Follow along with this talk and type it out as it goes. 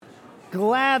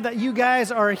Glad that you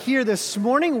guys are here this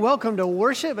morning. Welcome to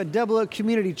worship at Double Oak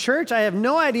Community Church. I have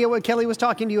no idea what Kelly was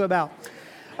talking to you about.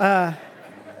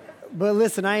 But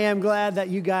listen, I am glad that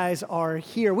you guys are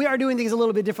here. We are doing things a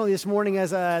little bit differently this morning, as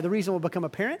the reason will become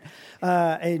apparent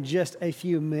in just a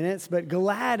few minutes. But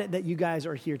glad that you guys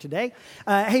are here today.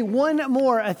 Hey, one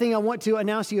more thing I want to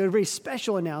announce to you, a very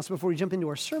special announcement before we jump into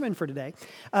our sermon for today.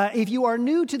 If you are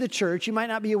new to the church, you might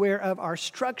not be aware of our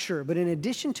structure. But in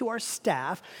addition to our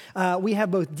staff, we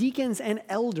have both deacons and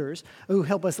elders who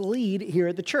help us lead here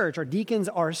at the church. Our deacons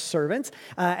are servants.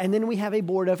 And then we have a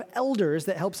board of elders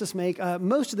that helps us make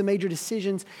most of the major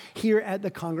decisions here at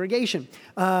the congregation.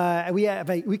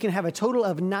 We can have a total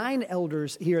of 9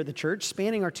 elders here at the church,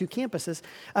 spanning our 2 campuses,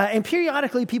 and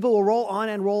periodically people will roll on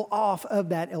and roll off of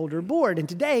that elder board. And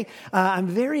today, I'm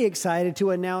very excited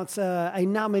to announce a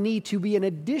nominee to be an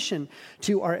addition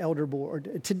to our elder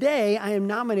board. Today, I am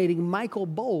nominating Michael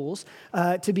Bowles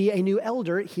to be a new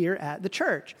elder here at the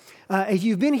church. If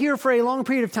you've been here for a long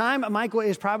period of time, Michael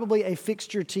is probably a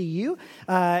fixture to you.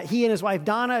 He and his wife,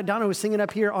 Donna was singing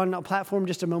up here on a platform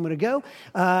just a moment ago.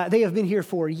 They have been here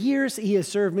for years. He has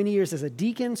served many years as a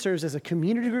deacon, serves as a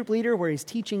community group leader where he's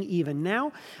teaching even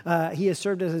now. He has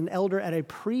served as an elder at a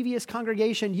previous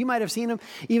congregation. You might have seen him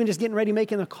even just getting ready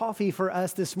making the coffee for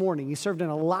us this morning. He served in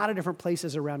a lot of different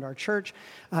places around our church,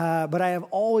 but I have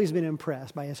always been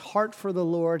impressed by his heart for the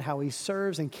Lord, how he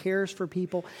serves and cares for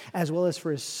people, as well as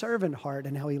for his servant heart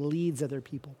and how he leads other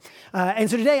people.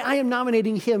 And so today I am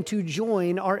nominating him to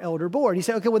join our elder board. You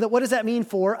say, okay, well, what does that mean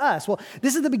for us? Well,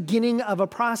 this is the beginning of a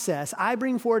process. I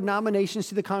bring forward nominations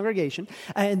to the congregation,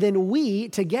 and then we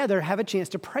together have a chance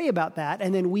to pray about that,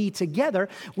 and then we together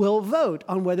will vote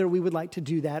on whether we would like to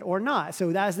do that or not. So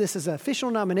as this is an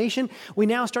official nomination, we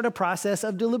now start a process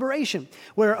of deliberation,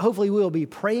 where hopefully we will be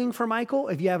praying for Michael.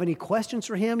 If you have any questions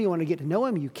for him, you want to get to know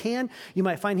him, you can. You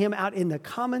might find him out in the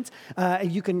comments.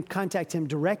 You can contact him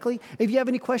directly. If you have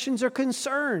any questions or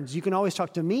concerns, you can always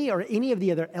talk to me or any of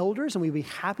the other elders, and we'd be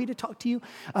happy to talk to you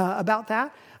about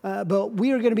that. But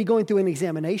we are going to be going through an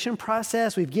examination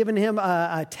process. We've given him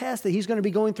a test that he's going to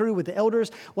be going through with the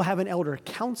elders. We'll have an elder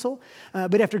council.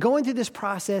 But after going through this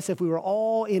process, if we were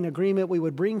all in agreement, we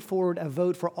would bring forward a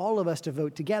vote for all of us to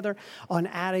vote together on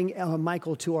adding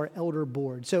Michael to our elder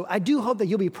board. So I do hope that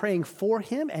you'll be praying for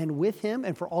him and with him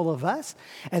and for all of us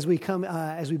as we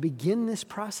begin this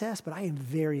process. But I am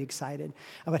very excited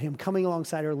about him coming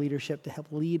alongside our leadership to help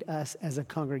lead us as a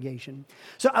congregation.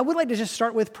 So I would like to just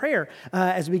start with prayer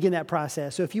as we begin that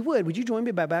process. So if you would you join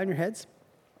me by bowing your heads?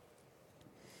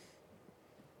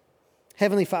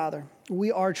 Heavenly Father,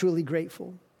 we are truly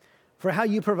grateful for how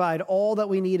you provide all that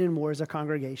we need and more as a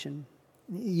congregation.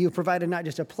 You provided not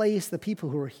just a place, the people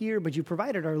who are here, but you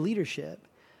provided our leadership.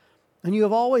 And you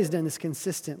have always done this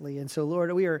consistently. And so,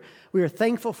 Lord, we are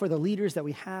thankful for the leaders that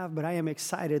we have, but I am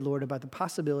excited, Lord, about the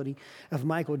possibility of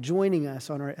Michael joining us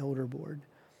on our elder board.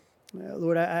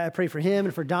 Lord, I pray for him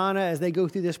and for Donna as they go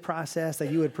through this process that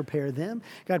you would prepare them.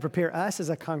 God, prepare us as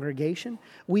a congregation.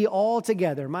 We all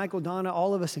together, Michael, Donna,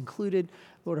 all of us included,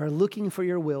 Lord, are looking for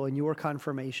your will and your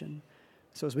confirmation.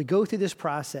 So as we go through this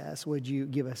process, would you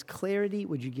give us clarity?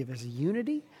 Would you give us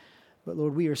unity? But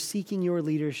Lord, we are seeking your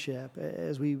leadership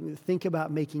as we think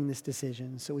about making this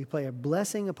decision. So we pray a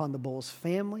blessing upon the Bowles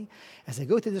family as they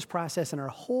go through this process and our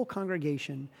whole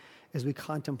congregation as we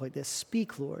contemplate this.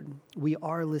 Speak, Lord. We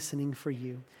are listening for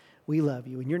you. We love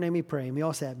you. In your name we pray. And we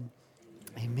all said,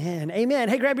 amen. Amen.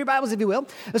 Hey, grab your Bibles if you will.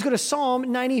 Let's go to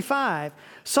Psalm 95.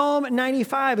 Psalm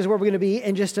 95 is where we're going to be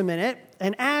in just a minute.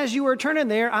 And as you are turning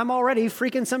there, I'm already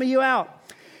freaking some of you out.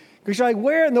 Because you're like,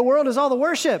 where in the world is all the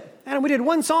worship? And we did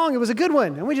one song. It was a good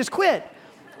one. And we just quit.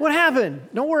 What happened?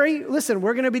 Don't worry. Listen,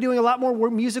 we're going to be doing a lot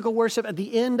more musical worship at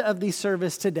the end of the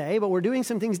service today, but we're doing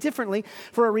some things differently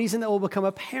for a reason that will become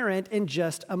apparent in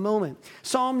just a moment.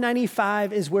 Psalm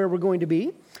 95 is where we're going to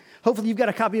be. Hopefully you've got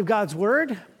a copy of God's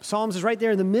Word. Psalms is right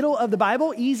there in the middle of the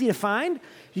Bible, easy to find.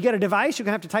 If you got a device, you're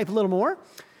going to have to type a little more.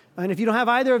 And if you don't have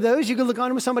either of those, you can look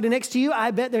on with somebody next to you. I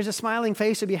bet there's a smiling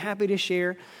face. I'd be happy to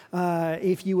share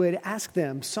if you would ask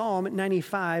them. Psalm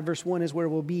 95, verse 1 is where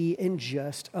we'll be in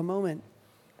just a moment.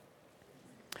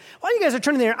 While you guys are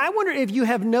turning there, I wonder if you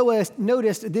have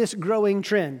noticed this growing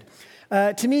trend.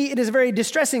 To me, it is a very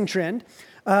distressing trend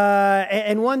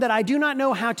and one that I do not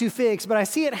know how to fix, but I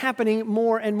see it happening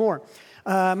more and more.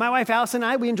 My wife, Allison,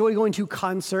 and I, we enjoy going to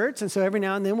concerts, and so every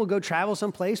now and then we'll go travel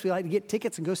someplace. We like to get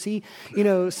tickets and go see,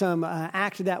 some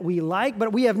act that we like.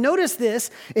 But we have noticed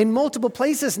this in multiple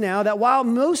places now, that while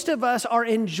most of us are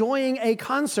enjoying a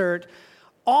concert,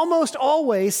 almost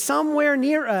always somewhere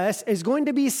near us is going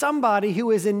to be somebody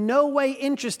who is in no way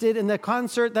interested in the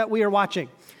concert that we are watching.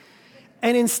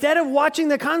 And instead of watching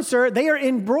the concert, they are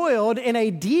embroiled in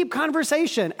a deep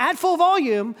conversation at full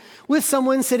volume with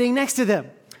someone sitting next to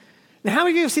them. Now, how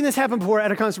many of you have seen this happen before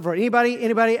at a concert before? Anybody?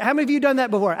 How many of you have done that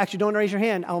before? Actually, don't raise your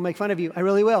hand. I will make fun of you. I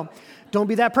really will. Don't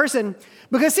be that person.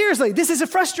 Because seriously, this is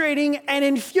frustrating and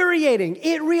infuriating.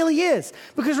 It really is.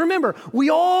 Because remember, we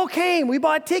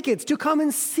bought tickets to come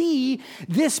and see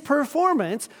this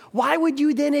performance. Why would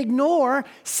you then ignore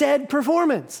said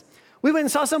performance? We went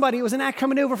and saw somebody. It was an act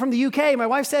coming over from the UK. My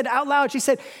wife said out loud, she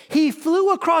said, he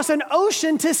flew across an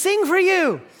ocean to sing for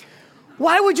you.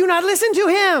 Why would you not listen to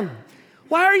him?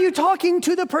 Why are you talking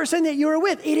to the person that you are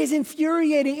with? It is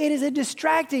infuriating. It is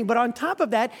distracting. But on top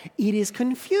of that, it is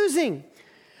confusing.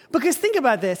 Because think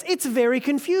about this. It's very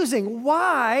confusing.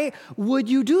 Why would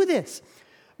you do this?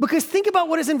 Because think about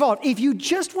what is involved. If you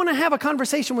just want to have a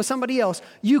conversation with somebody else,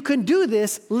 you can do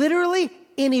this literally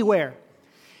anywhere.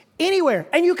 Anywhere.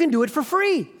 And you can do it for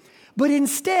free. But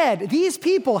instead, these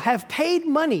people have paid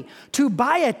money to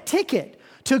buy a ticket,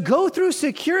 to go through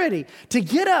security, to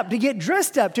get up, to get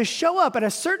dressed up, to show up at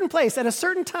a certain place at a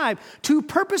certain time, to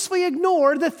purposefully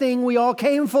ignore the thing we all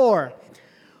came for.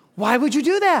 Why would you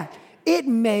do that? It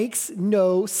makes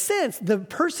no sense. The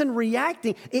person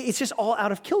reacting, it's just all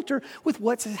out of kilter with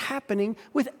what's happening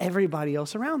with everybody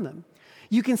else around them.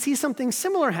 You can see something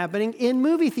similar happening in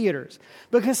movie theaters.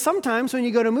 Because sometimes when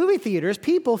you go to movie theaters,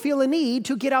 people feel a need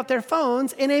to get out their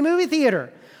phones in a movie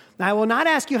theater. Now, I will not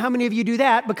ask you how many of you do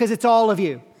that because it's all of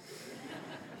you.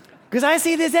 Because I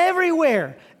see this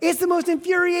everywhere. It's the most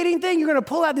infuriating thing. You're going to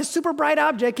pull out this super bright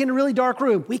object in a really dark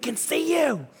room. We can see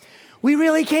you. We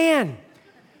really can.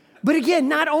 But again,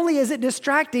 not only is it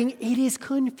distracting, it is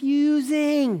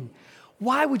confusing.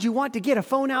 Why would you want to get a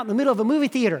phone out in the middle of a movie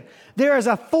theater? There is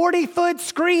a 40-foot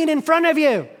screen in front of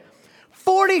you,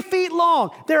 40 feet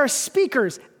long. There are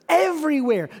speakers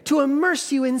everywhere to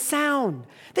immerse you in sound.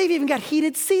 They've even got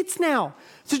heated seats now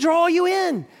to draw you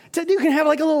in. So you can have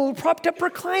like a little propped up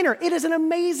recliner. It is an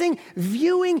amazing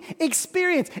viewing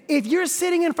experience. If you're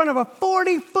sitting in front of a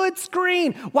 40-foot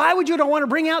screen, why would you don't want to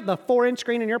bring out the 4-inch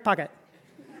screen in your pocket?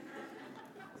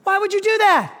 Why would you do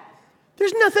that?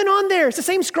 There's nothing on there. It's the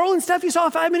same scrolling stuff you saw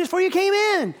 5 minutes before you came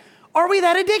in. Are we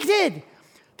that addicted?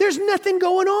 There's nothing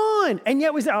going on. And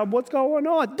yet we say, what's going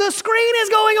on? The screen is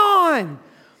going on.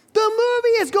 The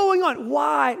movie is going on.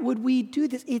 Why would we do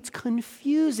this? It's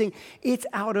confusing. It's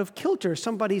out of kilter.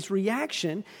 Somebody's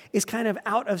reaction is kind of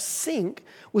out of sync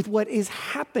with what is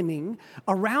happening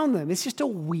around them. It's just a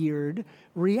weird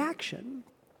reaction.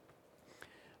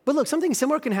 But look, something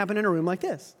similar can happen in a room like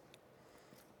this.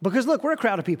 Because look, we're a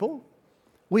crowd of people.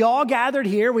 We all gathered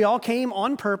here. We all came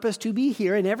on purpose to be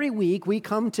here. And every week we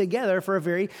come together for a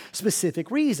very specific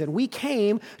reason. We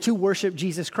came to worship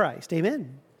Jesus Christ.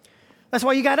 Amen. That's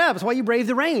why you got up. That's why you braved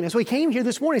the rain. That's why we came here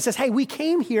this morning. It says, hey, we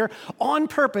came here on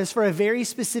purpose for a very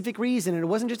specific reason. And it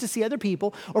wasn't just to see other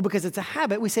people or because it's a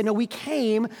habit. We said, no, we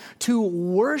came to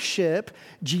worship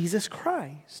Jesus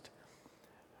Christ.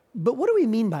 But what do we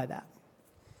mean by that?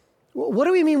 What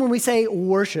do we mean when we say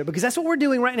worship? Because that's what we're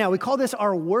doing right now. We call this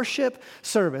our worship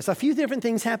service. A few different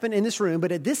things happen in this room,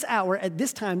 but at this hour, at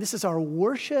this time, this is our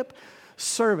worship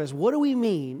service. What do we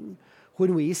mean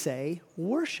when we say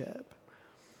worship?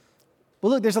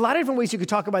 Well, look, there's a lot of different ways you could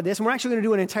talk about this, and we're actually going to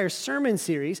do an entire sermon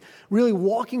series really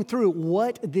walking through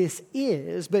what this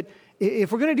is. But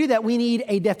if we're going to do that, we need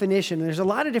a definition. And there's a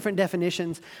lot of different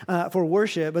definitions for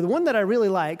worship, but the one that I really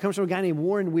like comes from a guy named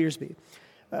Warren Wiersbe.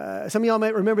 Some of y'all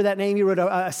might remember that name. He wrote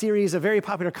a series of very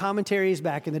popular commentaries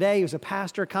back in the day. He was a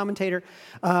pastor, commentator.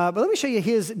 But let me show you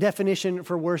his definition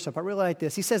for worship. I really like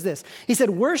this. He says this. He said,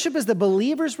 worship is the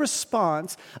believer's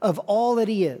response of all that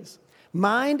he is.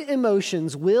 Mind,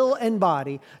 emotions, will, and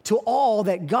body to all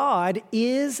that God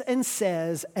is and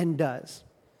says and does.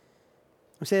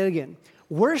 I'll say it again.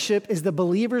 Worship is the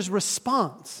believer's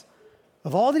response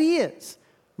of all that he is.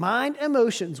 Mind,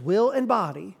 emotions, will, and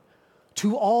body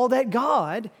to all that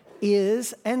God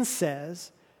is and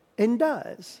says and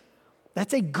does.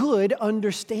 That's a good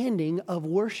understanding of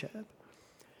worship.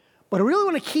 But I really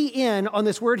want to key in on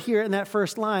this word here in that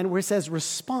first line where it says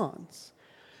response.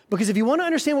 Because if you want to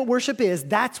understand what worship is,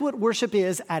 that's what worship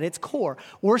is at its core.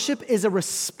 Worship is a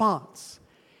response.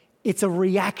 It's a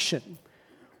reaction.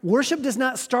 Worship does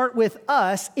not start with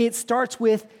us. It starts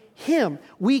with Him.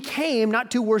 We came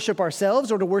not to worship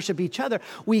ourselves or to worship each other.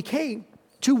 We came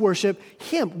to worship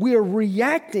Him. We are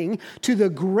reacting to the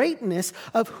greatness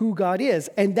of who God is.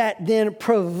 And that then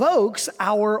provokes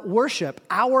our worship.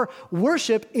 Our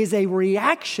worship is a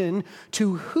reaction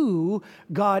to who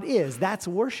God is. That's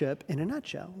worship in a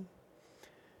nutshell.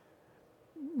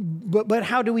 But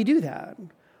how do we do that?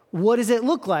 what does it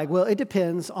look like? Well, it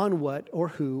depends on what or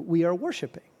who we are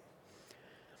worshiping.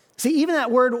 See, even that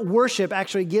word worship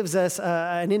actually gives us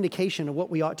an indication of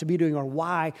what we ought to be doing or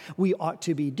why we ought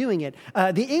to be doing it.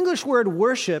 The English word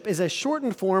worship is a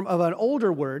shortened form of an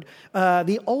older word.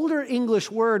 The older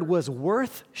English word was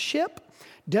worthship,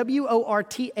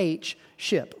 W-O-R-T-H,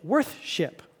 ship,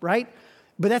 worthship, right?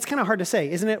 But that's kind of hard to say,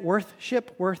 isn't it?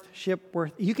 Worthship.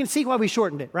 You can see why we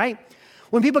shortened it, right?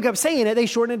 When people kept saying it, they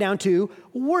shortened it down to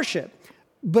worship.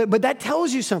 But that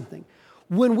tells you something.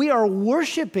 When we are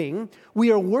worshiping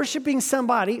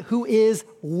somebody who is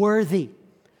worthy,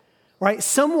 right?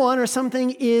 Someone or something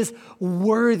is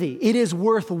worthy. It is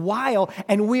worthwhile,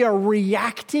 and we are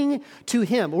reacting to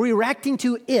him. We're reacting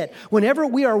to it. Whenever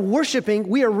we are worshiping,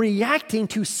 we are reacting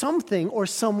to something or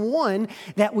someone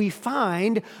that we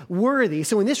find worthy.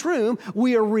 So in this room,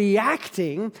 we are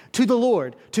reacting to the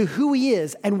Lord, to who he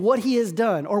is and what he has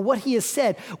done or what he has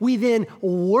said. We then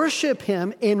worship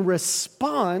him in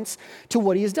response to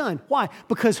what he has done. Why?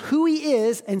 Because who he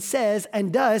is and says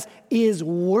and does is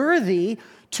worthy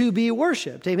to be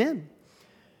worshiped. Amen.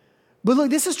 But look,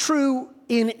 this is true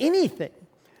in anything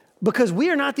because we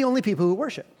are not the only people who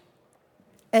worship.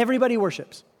 Everybody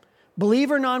worships.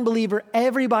 Believer, non-believer,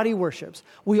 everybody worships.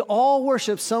 We all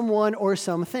worship someone or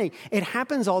something. It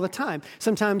happens all the time.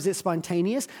 Sometimes it's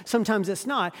spontaneous, sometimes it's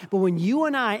not. But when you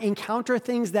and I encounter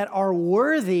things that are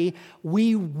worthy,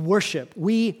 we worship,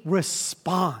 we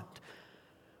respond.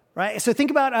 Right? So think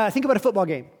about a football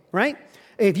game, right?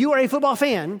 If you are a football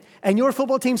fan and your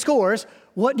football team scores,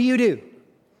 what do?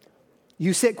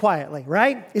 You sit quietly,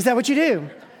 right? Is that what you do?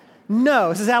 No,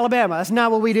 this is Alabama. That's not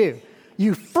what we do.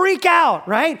 You freak out,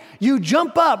 right? You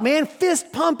jump up, man,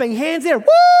 fist pumping, hands there.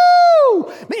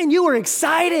 Woo! Man, you are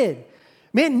excited.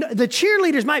 Man, the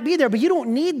cheerleaders might be there, but you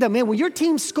don't need them. Man, when your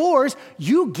team scores,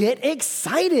 you get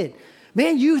excited.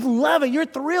 Man, you love it. You're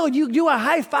thrilled. You do a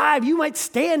high five. You might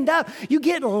stand up. You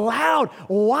get loud.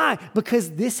 Why?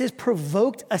 Because this has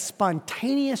provoked a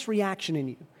spontaneous reaction in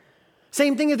you.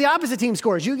 Same thing if the opposite team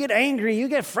scores. You get angry. You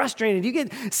get frustrated. You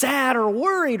get sad or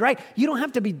worried, right? You don't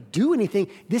have to do anything.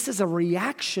 This is a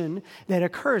reaction that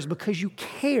occurs because you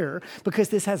care, because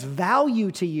this has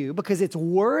value to you, because it's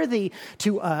worthy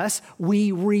to us.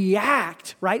 We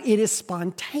react, right? It is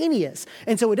spontaneous.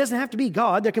 And so it doesn't have to be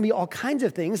God. There can be all kinds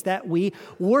of things that we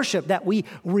worship, that we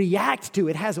react to.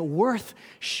 It has a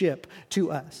worthship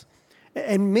to us.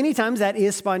 And many times that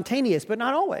is spontaneous, but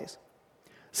not always.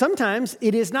 Sometimes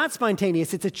it is not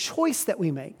spontaneous. It's a choice that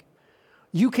we make.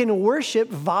 You can worship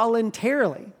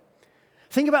voluntarily.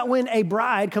 Think about when a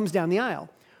bride comes down the aisle.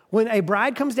 When a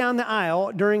bride comes down the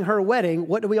aisle during her wedding,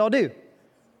 what do we all do?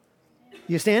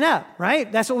 You stand up,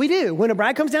 right? That's what we do. When a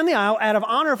bride comes down the aisle, out of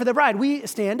honor for the bride, we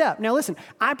stand up. Now listen,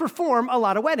 I perform a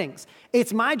lot of weddings.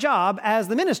 It's my job as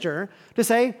the minister to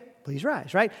say, please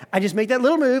rise, right? I just make that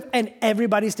little move and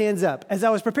everybody stands up. As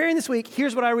I was preparing this week,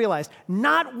 here's what I realized.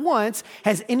 Not once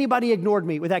has anybody ignored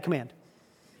me with that command.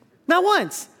 Not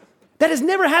once. That has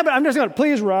never happened. I'm just going,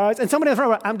 please rise. And somebody in the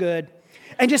front, I'm good.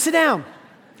 And just sit down.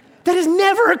 That has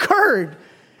never occurred.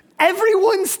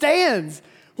 Everyone stands.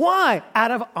 Why?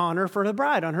 Out of honor for the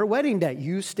bride on her wedding day.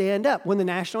 You stand up when the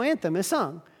national anthem is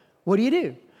sung. What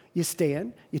do? You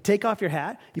stand, you take off your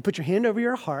hat, you put your hand over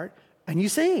your heart, and you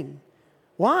sing.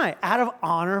 Why? Out of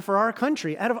honor for our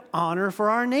country, out of honor for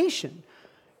our nation.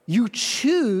 You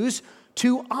choose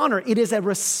to honor. It is a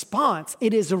response.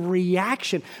 It is a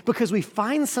reaction. Because we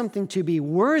find something to be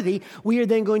worthy, we are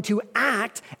then going to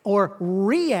act or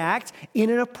react in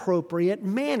an appropriate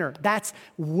manner. That's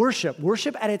worship.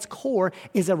 Worship at its core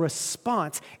is a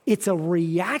response. It's a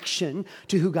reaction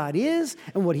to who God is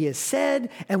and what he has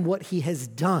said and what he has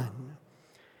done.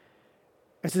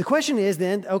 And so the question is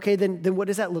then, okay, then what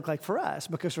does that look like for us?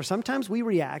 Because for sometimes we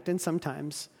react and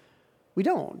sometimes we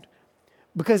don't.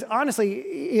 Because honestly,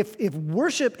 if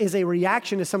worship is a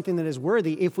reaction to something that is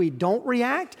worthy, if we don't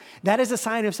react, that is a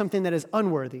sign of something that is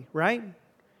unworthy, right?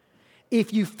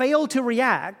 If you fail to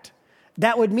react,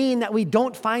 that would mean that we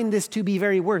don't find this to be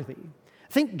very worthy.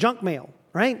 Think junk mail,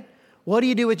 right? What do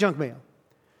you do with junk mail?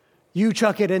 You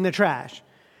chuck it in the trash.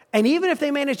 And even if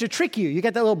they manage to trick you, you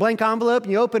get that little blank envelope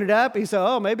and you open it up and you say,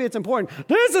 oh, maybe it's important.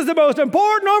 This is the most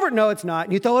important over. No, it's not.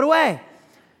 And you throw it away.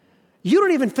 You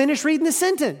don't even finish reading the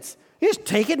sentence. You just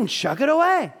take it and chuck it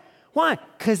away. Why?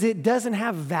 Because it doesn't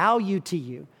have value to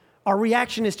you. Our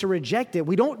reaction is to reject it.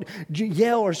 We don't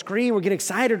yell or scream or get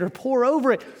excited or pour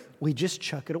over it. We just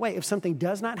chuck it away. If something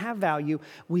does not have value,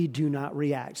 we do not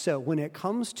react. So when it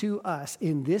comes to us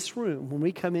in this room, when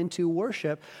we come into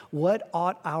worship, what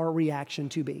ought our reaction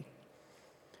to be?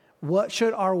 What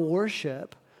should our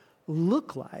worship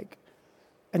look like?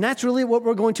 And that's really what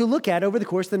we're going to look at over the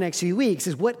course of the next few weeks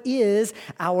is what is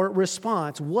our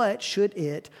response? What should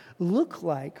it look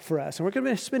like for us? And we're going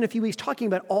to spend a few weeks talking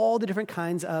about all the different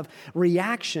kinds of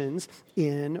reactions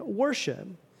in worship.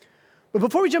 But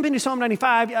before we jump into Psalm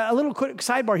 95, a little quick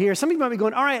sidebar here. Some people might be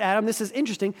going, all right, Adam, this is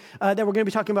interesting that we're going to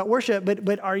be talking about worship,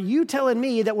 but are you telling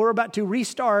me that we're about to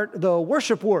restart the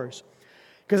worship wars?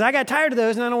 Because I got tired of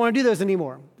those and I don't want to do those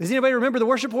anymore. Does anybody remember the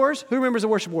worship wars? Who remembers the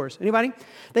worship wars? Anybody?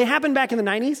 They happened back in the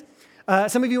 90s.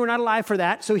 Some of you were not alive for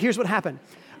that, so here's what happened.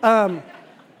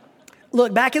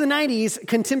 Look, back in the 90s,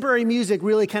 contemporary music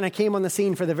really kind of came on the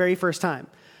scene for the very first time,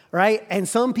 right? And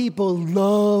some people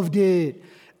loved it,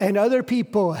 and other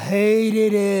people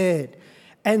hated it.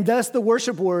 And thus the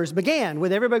worship wars began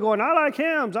with everybody going, I like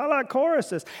hymns, I like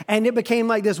choruses. And it became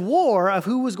like this war of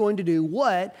who was going to do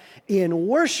what in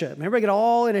worship. And everybody got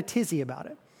all in a tizzy about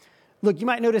it. Look, you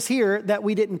might notice here that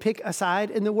we didn't pick a side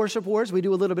in the worship wars. We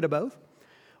do a little bit of both.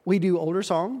 We do older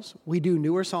songs. We do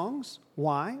newer songs.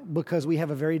 Why? Because we have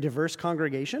a very diverse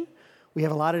congregation. We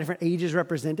have a lot of different ages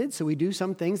represented, so we do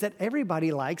some things that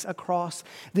everybody likes across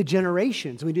the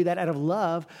generations. We do that out of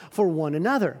love for one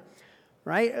another.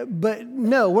 Right? But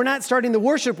no, we're not starting the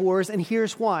worship wars, and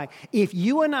here's why. If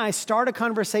you and I start a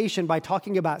conversation by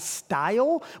talking about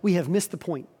style, we have missed the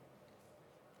point.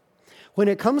 When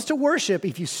it comes to worship,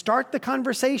 if you start the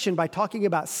conversation by talking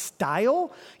about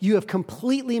style, you have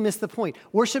completely missed the point.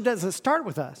 Worship doesn't start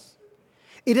with us.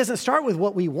 It doesn't start with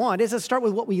what we want. It doesn't start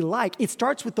with what we like. It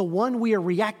starts with the one we are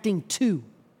reacting to.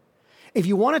 If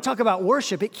you want to talk about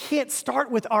worship, it can't start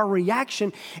with our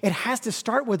reaction. It has to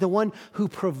start with the one who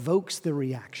provokes the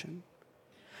reaction.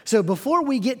 So before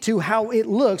we get to how it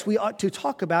looks, we ought to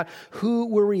talk about who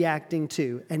we're reacting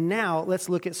to. And now let's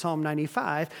look at Psalm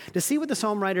 95 to see what the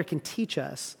psalm writer can teach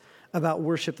us about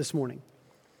worship this morning.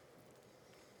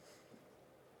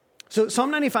 So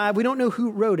Psalm 95, we don't know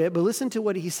who wrote it, but listen to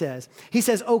what he says. He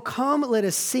says, "Oh, come, let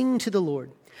us sing to the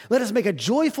Lord. Let us make a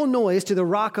joyful noise to the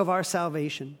rock of our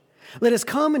salvation. Let us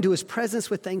come into his presence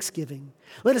with thanksgiving.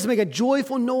 Let us make a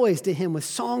joyful noise to him with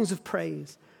songs of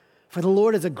praise. For the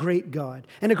Lord is a great God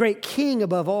and a great King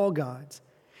above all gods.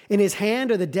 In his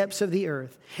hand are the depths of the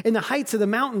earth, and the heights of the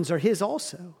mountains are his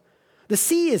also. The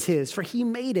sea is his, for he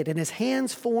made it, and his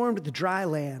hands formed the dry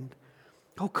land.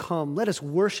 Oh, come, let us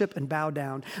worship and bow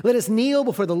down. Let us kneel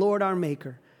before the Lord our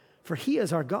Maker, for he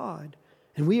is our God,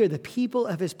 and we are the people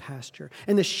of his pasture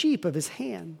and the sheep of his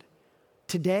hand.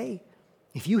 Today,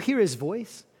 if you hear his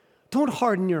voice, don't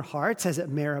harden your hearts as at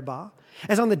Meribah,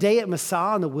 as on the day at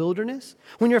Massah in the wilderness,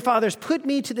 when your fathers put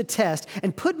me to the test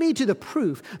and put me to the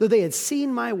proof, though they had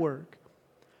seen my work.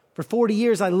 For 40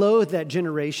 years I loathed that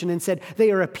generation and said,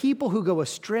 they are a people who go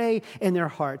astray in their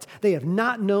hearts. They have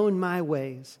not known my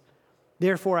ways.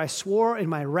 Therefore I swore in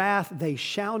my wrath, they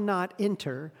shall not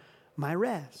enter my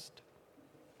rest."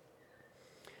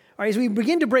 All right, as we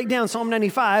begin to break down Psalm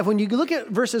 95, when you look at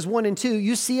verses 1 and 2,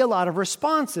 you see a lot of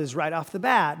responses right off the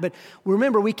bat. But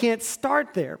remember, we can't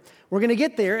start there. We're going to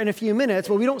get there in a few minutes,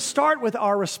 but we don't start with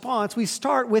our response. We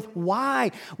start with why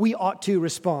we ought to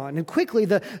respond. And quickly,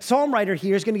 the psalm writer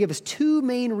here is going to give us two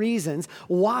main reasons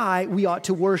why we ought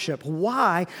to worship,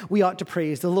 why we ought to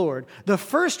praise the Lord. The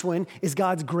first one is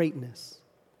God's greatness.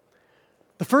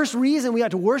 The first reason we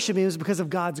ought to worship him is because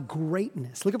of God's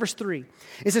greatness. Look at verse 3.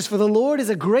 It says, "For the Lord is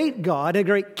a great God, a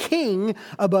great King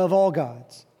above all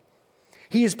gods."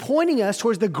 He is pointing us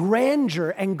towards the grandeur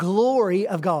and glory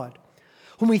of God.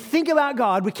 When we think about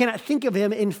God, we cannot think of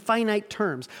him in finite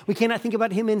terms. We cannot think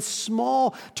about him in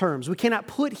small terms. We cannot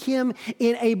put him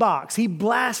in a box. He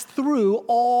blasts through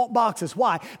all boxes.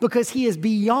 Why? Because he is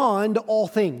beyond all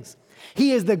things.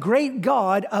 He is the great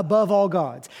God above all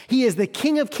gods. He is the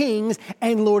King of kings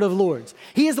and Lord of lords.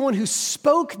 He is the one who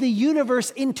spoke the universe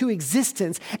into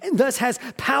existence and thus has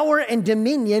power and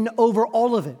dominion over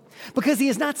all of it. Because he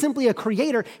is not simply a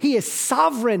creator, he is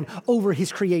sovereign over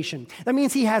his creation. That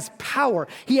means he has power.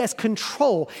 He has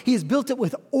control. He has built it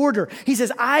with order. He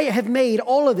says, I have made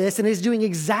all of this and is doing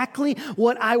exactly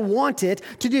what I want it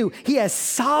to do. He has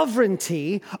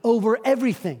sovereignty over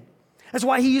everything. That's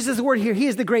why he uses the word here. He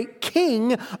is the great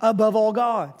King above all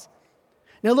gods.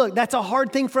 Now look, that's a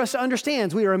hard thing for us to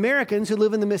understand. We are Americans who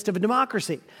live in the midst of a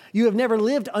democracy. You have never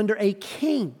lived under a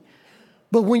king.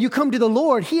 But when you come to the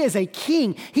Lord, he is a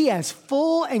king. He has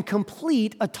full and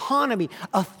complete autonomy,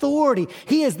 authority.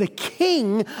 He is the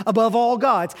king above all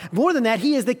gods. More than that,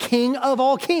 he is the king of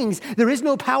all kings. There is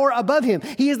no power above him.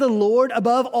 He is the Lord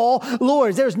above all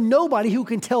lords. There's nobody who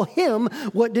can tell him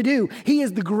what to do. He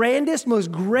is the grandest,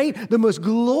 most great, the most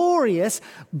glorious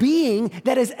being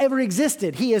that has ever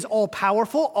existed. He is all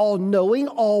powerful, all knowing,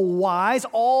 all wise,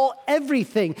 all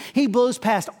everything. He blows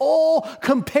past all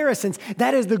comparisons.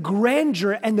 That is the grandeur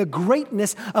and the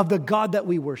greatness of the God that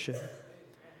we worship.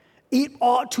 It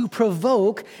ought to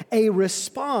provoke a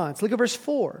response. Look at verse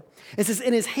 4. It says,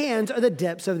 in his hands are the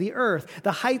depths of the earth.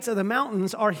 The heights of the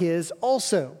mountains are his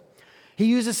also. He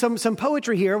uses some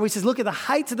poetry here where he says, look at the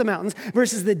heights of the mountains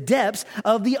versus the depths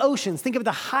of the oceans. Think of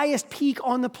the highest peak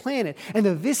on the planet and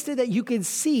the vista that you can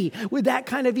see with that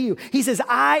kind of view. He says,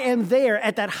 I am there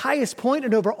at that highest point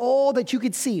and over all that you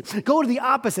could see. Go to the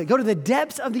opposite. Go to the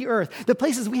depths of the earth, the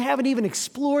places we haven't even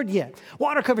explored yet.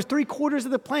 Water covers 3/4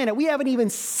 of the planet. We haven't even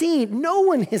seen, no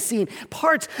one has seen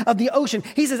parts of the ocean.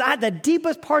 He says, at the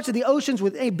deepest parts of the oceans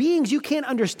with beings you can't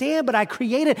understand, but I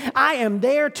created, I am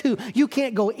there too. You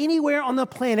can't go anywhere on the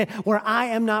planet where I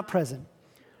am not present.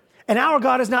 And our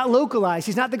God is not localized.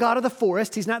 He's not the God of the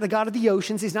forest. He's not the God of the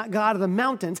oceans. He's not God of the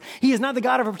mountains. He is not the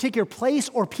God of a particular place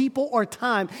or people or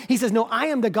time. He says, no, I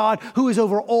am the God who is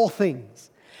over all things.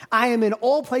 I am in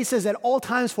all places at all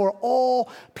times for all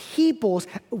peoples.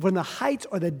 From the heights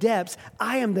or the depths,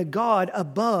 I am the God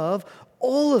above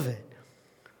all of it.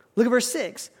 Look at verse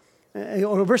 6.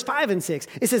 Or verse 5 and 6,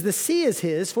 it says, the sea is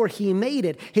his, for he made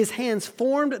it. His hands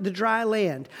formed the dry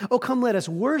land. Oh, come, let us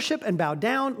worship and bow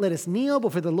down. Let us kneel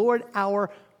before the Lord, our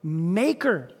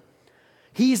maker.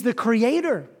 He's the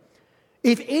creator.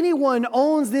 If anyone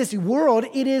owns this world,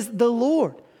 it is the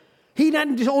Lord. He not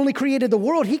only created the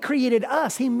world, he created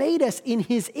us. He made us in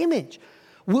his image.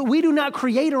 We do not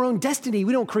create our own destiny.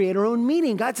 We don't create our own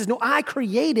meaning. God says, no, I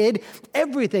created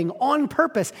everything on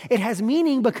purpose. It has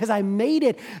meaning because I made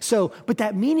it so. But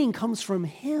that meaning comes from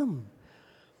him.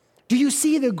 Do you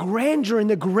see the grandeur and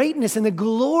the greatness and the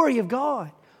glory of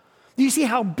God? Do you see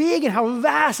how big and how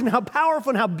vast and how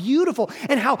powerful and how beautiful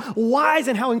and how wise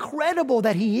and how incredible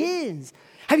that he is?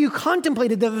 Have you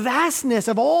contemplated the vastness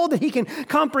of all that he can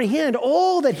comprehend,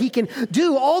 all that he can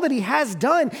do, all that he has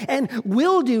done and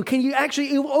will do? Can you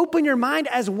actually open your mind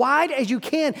as wide as you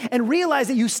can and realize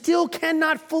that you still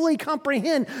cannot fully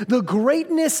comprehend the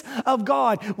greatness of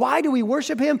God? Why do we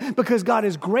worship him? Because God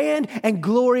is grand and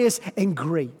glorious and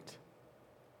great.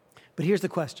 But here's the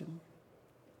question.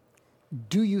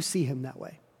 Do you see him that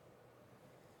way?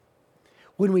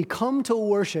 When we come to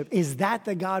worship, is that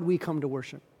the God we come to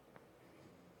worship?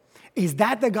 Is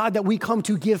that the God that we come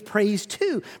to give praise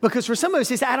to? Because for some of us,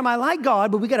 it's Adam, I like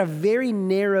God, but we got a very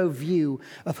narrow view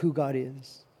of who God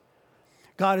is.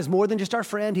 God is more than just our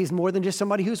friend. He's more than just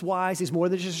somebody who's wise. He's more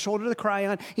than just a shoulder to cry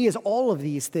on. He is all of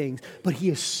these things, but he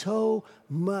is so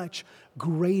much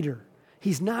greater.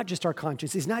 He's not just our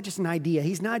conscience. He's not just an idea.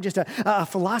 He's not just a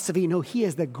philosophy. No, he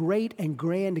is the great and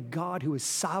grand God who is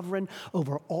sovereign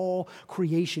over all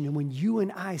creation. And when you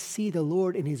and I see the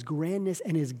Lord in his grandness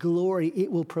and his glory,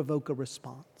 it will provoke a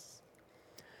response.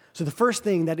 So the first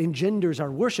thing that engenders our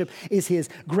worship is his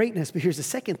greatness. But here's the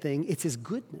second thing. It's his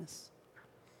goodness.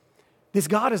 This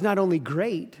God is not only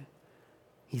great,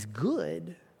 he's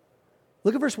good.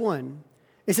 Look at verse 1.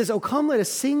 It says, oh, come, let us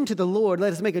sing to the Lord.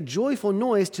 Let us make a joyful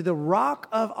noise to the rock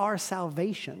of our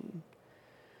salvation.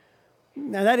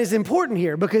 Now, that is important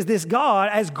here because this God,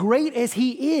 as great as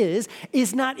he is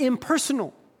not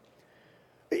impersonal.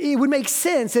 It would make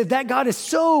sense if that God is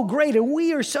so great and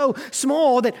we are so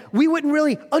small that we wouldn't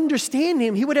really understand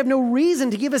him. He would have no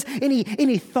reason to give us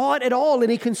any thought at all,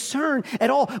 any concern at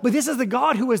all. But this is the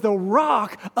God who is the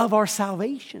rock of our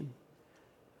salvation.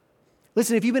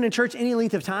 Listen, if you've been in church any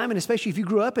length of time, and especially if you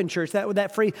grew up in church,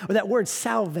 that phrase or that word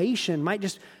salvation might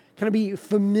just kind of be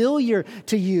familiar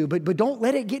to you, but don't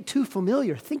let it get too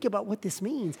familiar. Think about what this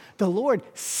means. The Lord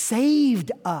saved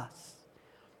us.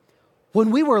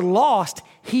 When we were lost,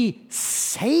 he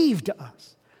saved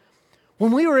us.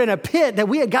 When we were in a pit that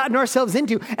we had gotten ourselves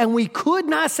into and we could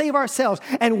not save ourselves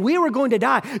and we were going to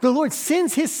die, the Lord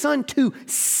sends his son to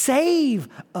save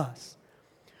us.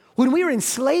 When we were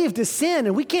enslaved to sin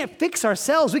and we can't fix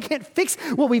ourselves, we can't fix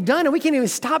what we've done, and we can't even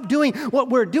stop doing what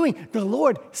we're doing, the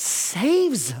Lord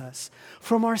saves us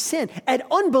from our sin at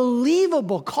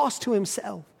unbelievable cost to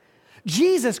himself.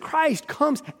 Jesus Christ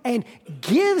comes and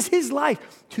gives his life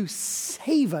to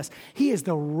save us. He is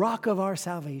the rock of our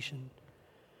salvation.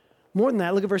 More than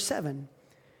that, look at verse 7.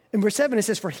 In verse 7, it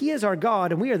says, for he is our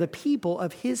God, and we are the people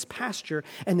of his pasture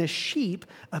and the sheep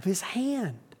of his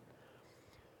hand.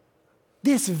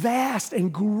 This vast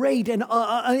and great and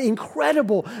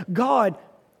incredible God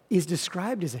is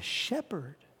described as a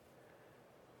shepherd.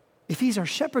 If he's our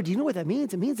shepherd, do you know what that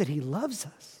means? It means that he loves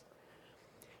us.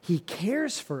 He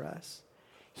cares for us.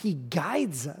 He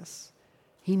guides us.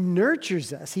 He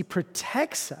nurtures us. He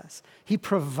protects us. He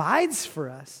provides for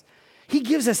us. He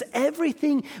gives us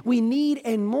everything we need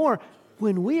and more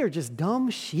when we are just dumb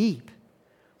sheep.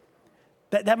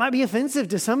 That might be offensive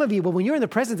to some of you, but when you're in the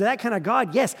presence of that kind of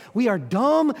God, yes, we are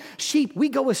dumb sheep. We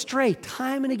go astray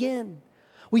time and again.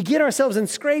 We get ourselves in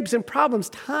scrapes and problems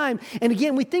time and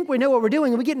again. We think we know what we're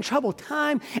doing and we get in trouble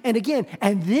time and again.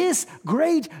 And this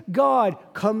great God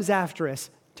comes after us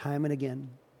time and again.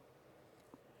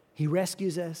 He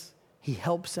rescues us. He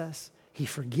helps us. He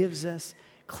forgives us,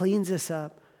 cleans us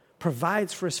up,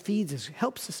 provides for us, feeds us,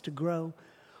 helps us to grow.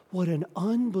 What an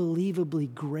unbelievably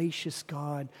gracious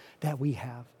God that we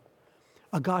have.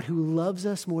 A God who loves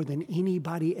us more than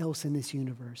anybody else in this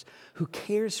universe, who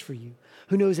cares for you,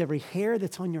 who knows every hair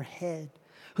that's on your head,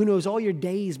 who knows all your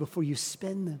days before you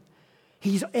spend them.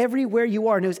 He's everywhere you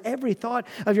are, knows every thought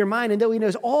of your mind, and though he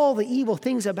knows all the evil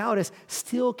things about us,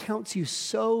 still counts you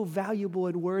so valuable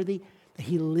and worthy that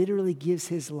he literally gives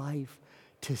his life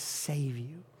to save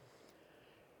you.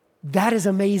 That is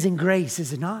amazing grace,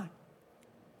 is it not?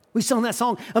 We've sung that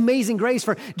song, Amazing Grace,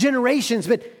 for generations,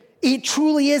 but it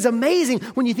truly is amazing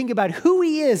when you think about who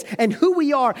he is and who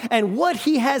we are and what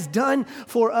he has done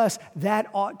for us. That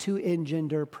ought to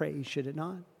engender praise, should it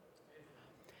not?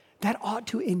 That ought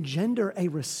to engender a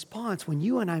response when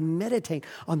you and I meditate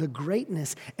on the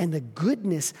greatness and the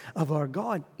goodness of our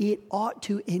God. It ought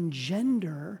to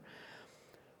engender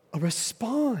a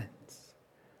response.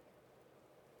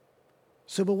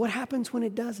 So, but what happens when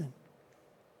it doesn't?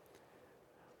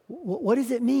 What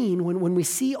does it mean when we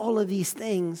see all of these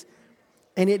things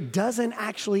and it doesn't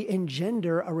actually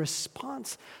engender a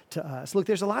response to us? Look,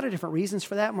 there's a lot of different reasons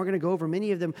for that, and we're going to go over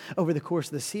many of them over the course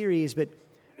of the series, but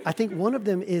I think one of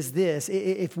them is this.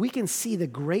 If we can see the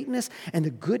greatness and the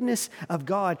goodness of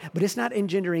God, but it's not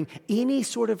engendering any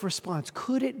sort of response,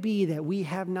 could it be that we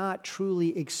have not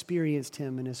truly experienced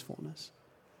him in his fullness?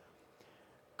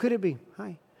 Could it be?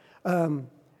 Hi.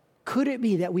 Could it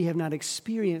be that we have not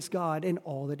experienced God in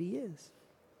all that he is?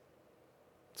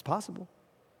 It's possible.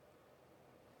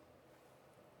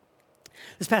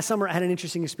 This past summer, I had an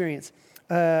interesting experience.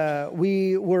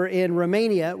 We were in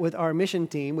Romania with our mission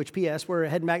team, which P.S., we're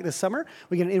heading back this summer.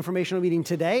 We get an informational meeting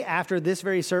today after this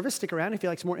very service. Stick around if you'd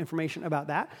like some more information about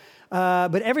that.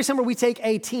 But every summer we take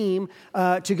a team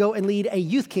to go and lead a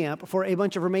youth camp for a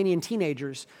bunch of Romanian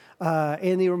teenagers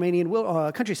in the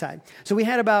Romanian countryside. So we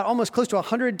had about almost close to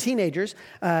 100 teenagers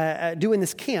doing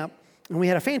this camp. And we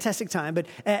had a fantastic time, but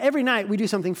every night we do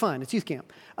something fun. It's youth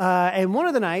camp. And one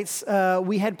of the nights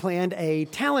we had planned a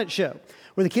talent show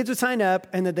where the kids would sign up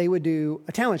and that they would do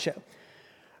a talent show.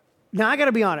 Now, I got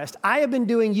to be honest. I have been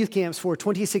doing youth camps for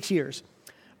 26 years,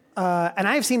 and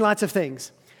I have seen lots of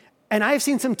things. And I have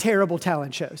seen some terrible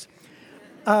talent shows.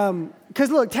 Because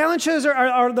look, talent shows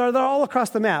are they're all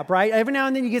across the map, right? Every now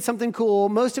and then you get something cool.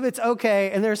 Most of it's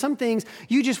okay, and there are some things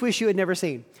you just wish you had never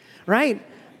seen, right?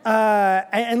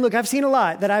 And look, I've seen a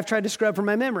lot that I've tried to scrub from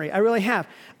my memory. I really have.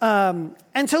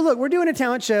 And so look, we're doing a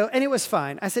talent show, and it was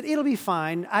fine. I said, it'll be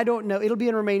fine. I don't know. It'll be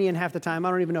in Romanian half the time. I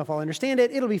don't even know if I'll understand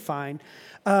it. It'll be fine.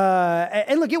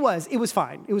 And look, it was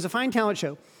fine. It was a fine talent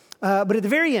show. But at the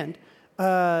very end,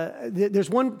 there's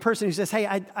one person who says, hey,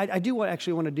 I do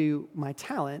actually want to do my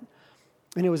talent.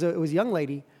 And it was a young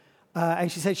lady.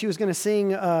 And she said she was going to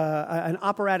sing an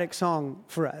operatic song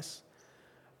for us.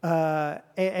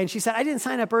 And she said, I didn't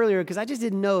sign up earlier because I just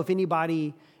didn't know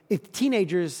if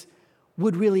teenagers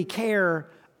would really care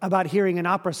about hearing an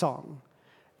opera song.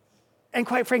 And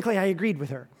quite frankly, I agreed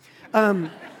with her.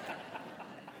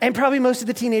 And probably most of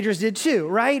the teenagers did too,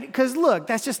 right? Because look,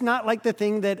 that's just not like the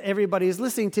thing that everybody is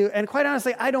listening to. And quite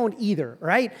honestly, I don't either,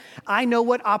 right? I know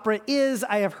what opera is.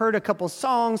 I have heard a couple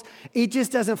songs. It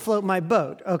just doesn't float my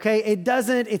boat, okay? It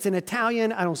doesn't. It's in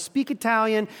Italian. I don't speak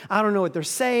Italian. I don't know what they're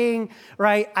saying,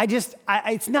 right?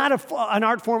 It's not an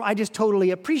art form I just totally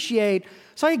appreciate.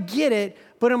 So I get it,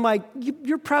 but I'm like,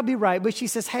 you're probably right. But she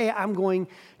says, hey, I'm going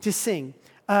to sing.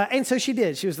 And so she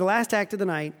did. She was the last act of the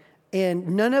night.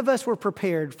 And none of us were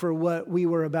prepared for what we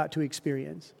were about to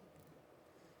experience.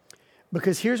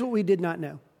 Because here's what we did not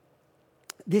know.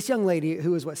 This young lady,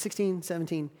 who was 16,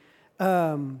 17,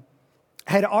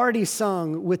 had already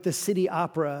sung with the city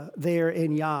opera there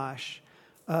in Iași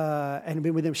and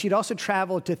been with them. She'd also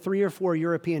traveled to 3 or 4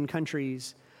 European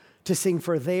countries to sing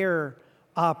for their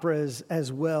operas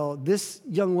as well. This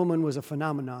young woman was a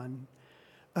phenomenon.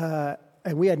 And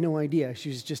we had no idea. She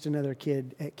was just another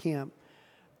kid at camp.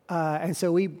 And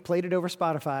so we played it over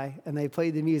Spotify, and they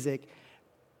played the music.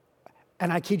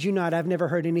 And I kid you not, I've never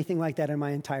heard anything like that in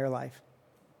my entire life.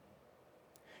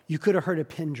 You could have heard a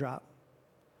pin drop.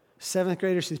 7th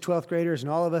graders through 12th graders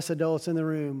and all of us adults in the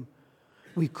room,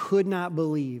 we could not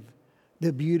believe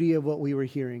the beauty of what we were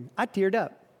hearing. I teared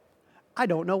up. I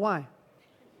don't know why.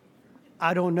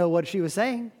 I don't know what she was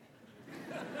saying.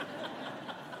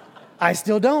 I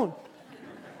still don't.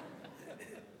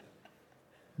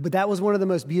 But that was one of the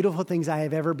most beautiful things I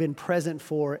have ever been present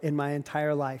for in my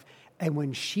entire life. And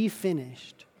when she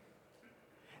finished,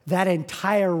 that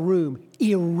entire room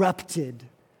erupted,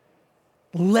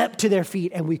 leapt to their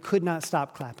feet, and we could not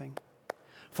stop clapping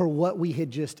for what we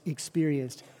had just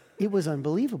experienced. It was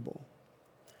unbelievable.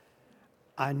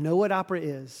 I know what opera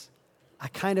is. I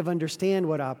kind of understand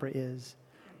what opera is.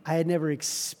 I had never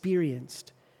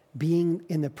experienced being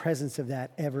in the presence of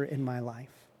that ever in my life.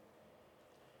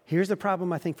 Here's the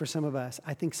problem, I think, for some of us.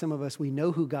 I think some of us, we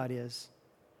know who God is.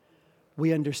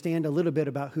 We understand a little bit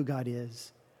about who God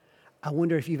is. I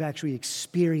wonder if you've actually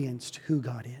experienced who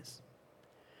God is.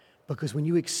 Because when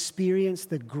you experience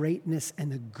the greatness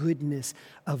and the goodness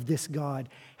of this God,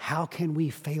 how can we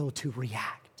fail to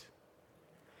react?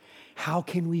 How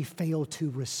can we fail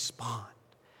to respond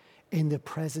in the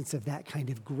presence of that kind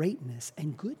of greatness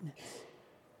and goodness?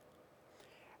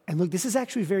 And look, this is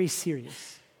actually very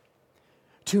serious.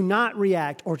 To not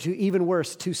react, or to even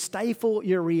worse, to stifle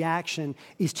your reaction,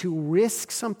 is to risk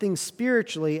something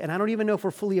spiritually, and I don't even know if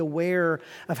we're fully aware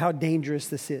of how dangerous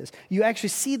this is. You actually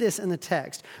see this in the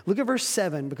text. Look at verse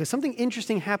 7, because something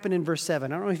interesting happened in verse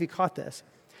 7. I don't know if you caught this.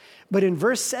 But in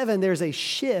verse 7, there's a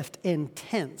shift in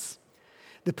tense.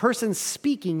 The person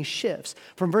speaking shifts.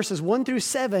 From verses 1 through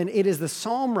 7, it is the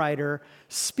psalm writer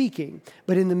speaking.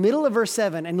 But in the middle of verse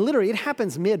 7, and literally it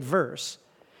happens mid-verse,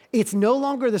 it's no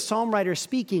longer the psalm writer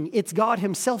speaking, it's God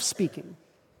himself speaking.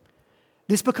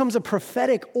 This becomes a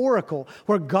prophetic oracle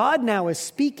where God now is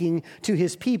speaking to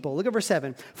his people. Look at verse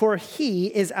 7. For he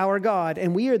is our God,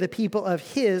 and we are the people of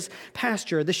his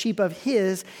pasture, the sheep of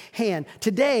his hand.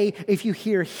 Today, if you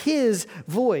hear his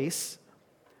voice,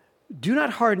 do not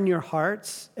harden your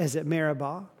hearts as at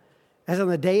Meribah, as on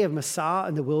the day of Massah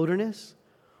in the wilderness,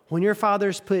 when your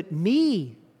fathers put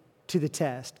me to the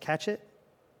test. Catch it?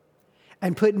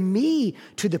 And put me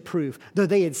to the proof, though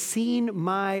they had seen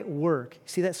my work.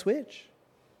 See that switch?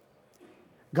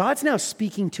 God's now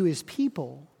speaking to his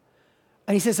people.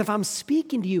 And he says, if I'm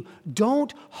speaking to you,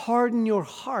 don't harden your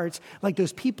hearts like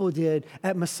those people did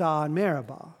at Massah and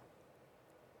Meribah.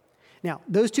 Now,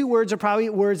 those two words are probably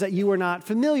words that you are not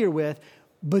familiar with,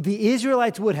 but the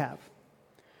Israelites would have.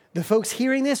 The folks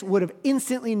hearing this would have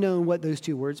instantly known what those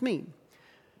two words mean.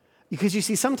 Because you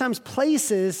see, sometimes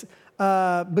places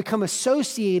become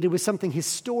associated with something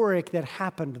historic that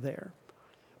happened there.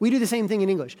 We do the same thing in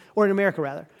English, or in America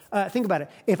rather. Think about it.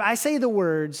 If I say the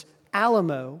words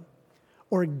Alamo,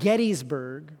 or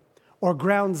Gettysburg, or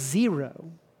Ground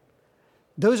Zero,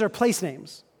 those are place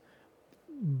names.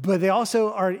 But they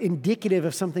also are indicative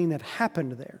of something that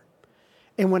happened there.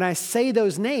 And when I say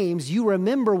those names, you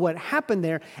remember what happened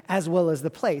there as well as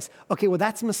the place. Okay, well,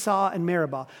 that's Massah and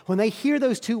Meribah. When they hear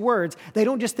those two words, they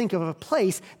don't just think of a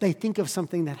place, they think of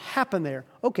something that happened there.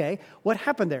 Okay, what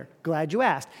happened there? Glad you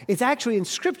asked. It's actually in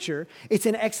Scripture. It's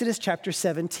in Exodus chapter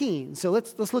 17. So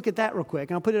let's look at that real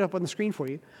quick, and I'll put it up on the screen for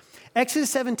you.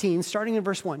 Exodus 17, starting in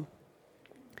verse 1.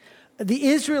 The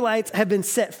Israelites have been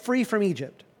set free from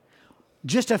Egypt.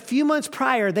 Just a few months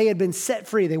prior, they had been set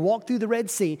free. They walked through the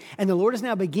Red Sea, and the Lord is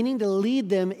now beginning to lead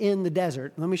them in the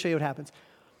desert. Let me show you what happens.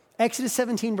 Exodus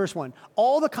 17, verse 1.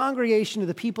 All the congregation of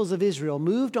the peoples of Israel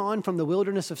moved on from the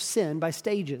wilderness of Sin by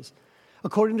stages,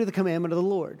 according to the commandment of the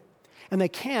Lord. And they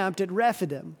camped at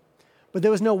Rephidim, but there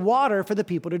was no water for the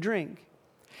people to drink.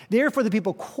 Therefore, the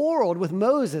people quarreled with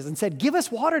Moses and said, "Give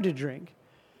us water to drink."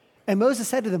 And Moses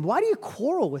said to them, "Why do you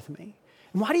quarrel with me?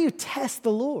 And why do you test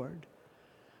the Lord?"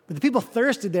 But the people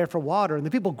thirsted there for water, and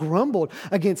the people grumbled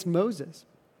against Moses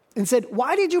and said,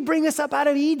 "Why did you bring us up out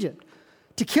of Egypt?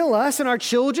 To kill us and our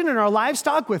children and our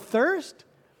livestock with thirst?"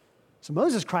 So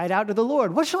Moses cried out to the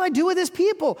Lord, "What shall I do with this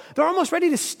people? They're almost ready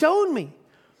to stone me."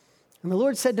 And the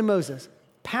Lord said to Moses,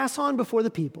 "Pass on before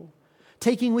the people,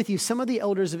 taking with you some of the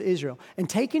elders of Israel, and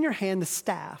take in your hand the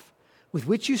staff with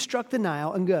which you struck the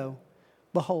Nile, and go.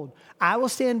 Behold, I will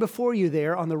stand before you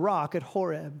there on the rock at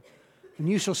Horeb, and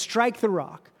you shall strike the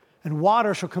rock, and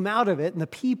water shall come out of it, and the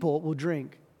people will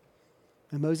drink."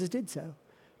 And Moses did so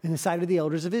in the sight of the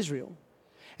elders of Israel.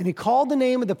 And he called the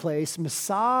name of the place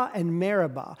Massah and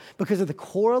Meribah because of the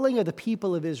quarreling of the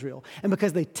people of Israel, and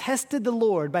because they tested the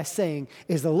Lord by saying,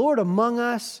 "Is the Lord among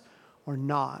us or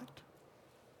not?"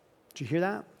 Did you hear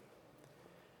that?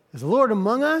 Is the Lord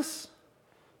among us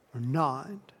or not?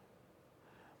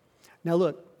 Now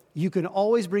look, you can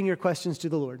always bring your questions to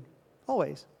the Lord.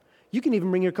 Always. You can even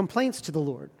bring your complaints to the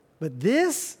Lord. But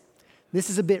this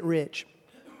is a bit rich.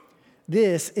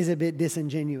 This is a bit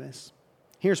disingenuous.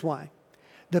 Here's why.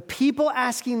 The people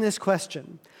asking this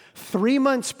question 3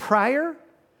 months prior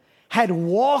had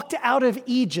walked out of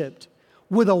Egypt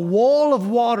with a wall of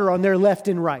water on their left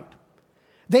and right.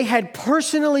 They had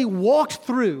personally walked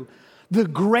through the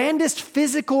grandest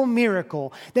physical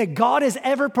miracle that God has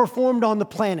ever performed on the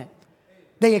planet.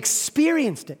 They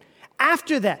experienced it.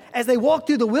 After that, as they walked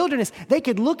through the wilderness, they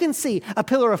could look and see a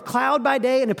pillar of cloud by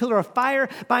day and a pillar of fire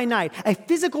by night, a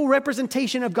physical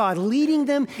representation of God leading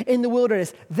them in the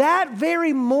wilderness. That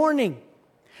very morning,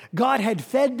 God had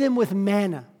fed them with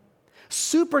manna,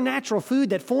 supernatural food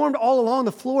that formed all along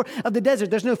the floor of the desert.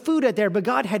 There's no food out there, but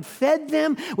God had fed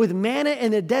them with manna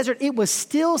in the desert. It was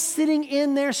still sitting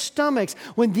in their stomachs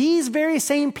when these very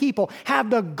same people have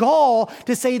the gall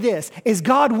to say this, is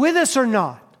God with us or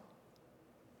not?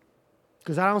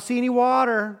 Because I don't see any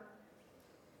water,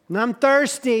 and I'm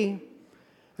thirsty,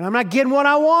 and I'm not getting what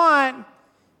I want.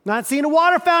 Not seeing a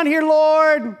water fountain here,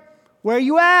 Lord. Where are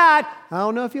you at? I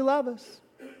don't know if you love us.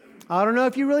 I don't know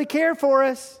if you really care for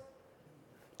us.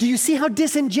 Do you see how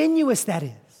disingenuous that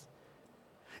is?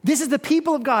 This is the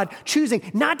people of God choosing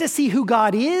not to see who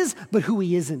God is, but who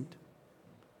he isn't.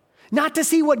 Not to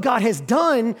see what God has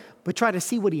done, but try to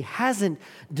see what he hasn't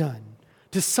done.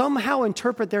 To somehow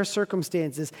interpret their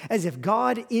circumstances as if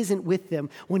God isn't with them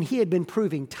when he had been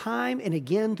proving time and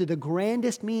again through the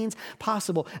grandest means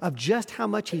possible of just how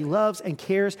much he loves and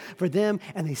cares for them,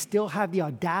 and they still have the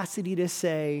audacity to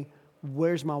say,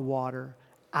 where's my water?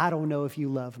 I don't know if you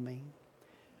love me.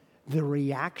 The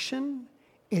reaction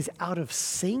is out of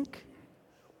sync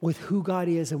with who God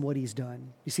is and what he's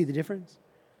done. You see the difference?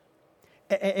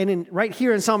 And right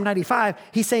here in Psalm 95,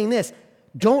 he's saying this,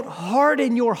 don't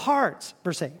harden your hearts,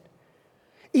 verse 8.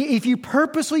 If you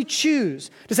purposely choose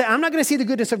to say, I'm not going to see the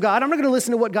goodness of God, I'm not going to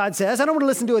listen to what God says, I don't want to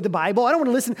listen to the Bible, I don't want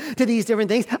to listen to these different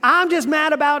things, I'm just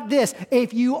mad about this.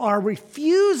 If you are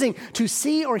refusing to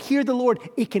see or hear the Lord,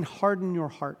 it can harden your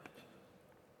heart.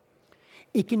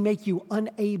 It can make you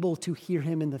unable to hear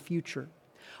him in the future,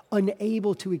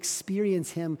 unable to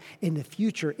experience him in the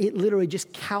future. It literally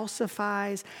just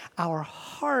calcifies our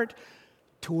heart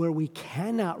to where we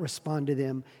cannot respond to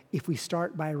them if we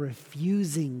start by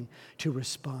refusing to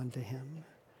respond to him.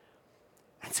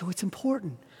 And so it's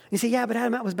important. You say, yeah, but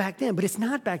Adam, that was back then. But it's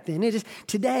not back then. It is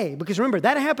today. Because remember,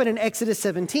 that happened in Exodus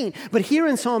 17. But here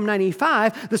in Psalm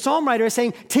 95, the psalm writer is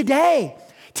saying, today,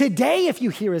 if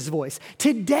you hear his voice,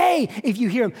 today, if you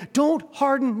hear him, don't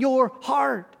harden your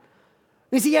heart.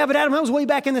 And you say, yeah, but Adam, that was way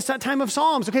back in the time of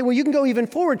Psalms. Okay, well, you can go even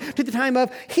forward to the time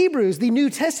of Hebrews, the New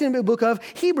Testament book of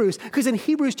Hebrews. Because in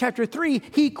Hebrews chapter 3,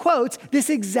 he quotes this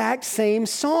exact same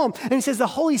psalm. And he says, the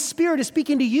Holy Spirit is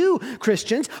speaking to you,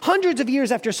 Christians, hundreds of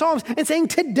years after Psalms, and saying,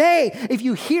 today, if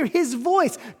you hear his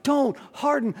voice, don't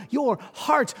harden your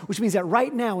hearts. Which means that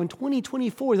right now in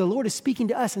 2024, the Lord is speaking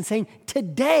to us and saying,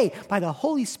 today, by the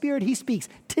Holy Spirit, he speaks.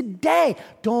 Today,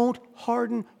 don't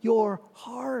harden your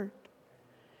heart.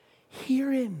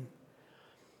 Hear him.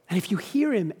 And if you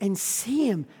hear him and see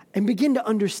him and begin to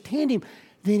understand him,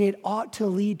 then it ought to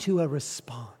lead to a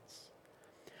response.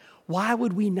 Why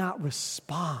would we not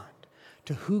respond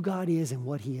to who God is and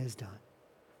what he has done?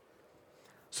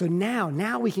 So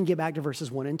now we can get back to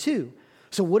verses 1 and 2.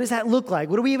 So what does that look like?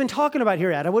 What are we even talking about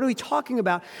here, Adam? What are we talking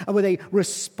about with a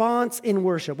response in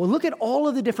worship? Well, look at all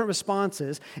of the different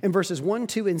responses in verses 1,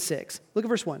 2, and 6. Look at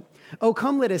verse 1. Oh,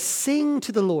 come, let us sing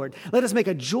to the Lord. Let us make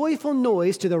a joyful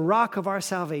noise to the rock of our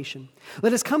salvation.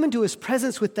 Let us come into his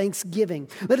presence with thanksgiving.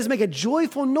 Let us make a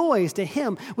joyful noise to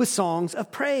him with songs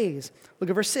of praise. Look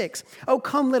at verse 6. Oh,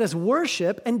 come, let us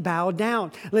worship and bow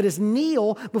down. Let us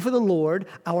kneel before the Lord,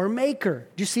 our Maker.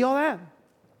 Do you see all that?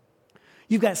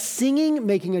 You've got singing,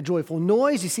 making a joyful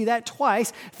noise. You see that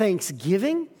twice.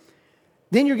 Thanksgiving.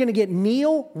 Then you're going to get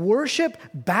kneel, worship,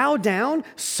 bow down,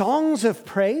 songs of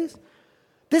praise.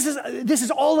 This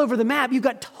is all over the map. You've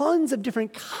got tons of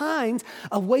different kinds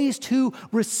of ways to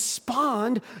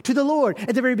respond to the Lord.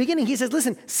 At the very beginning, he says,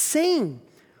 listen, sing.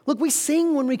 Look, we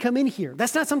sing when we come in here.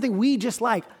 That's not something we just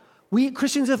like. We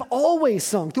Christians have always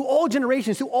sung through all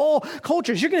generations, through all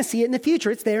cultures. You're going to see it in the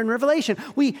future. It's there in Revelation.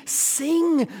 We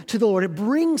sing to the Lord. It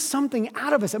brings something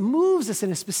out of us. It moves us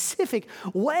in a specific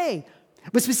way.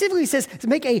 But specifically, it says to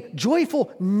make a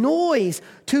joyful noise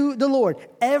to the Lord.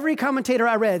 Every commentator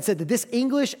I read said that this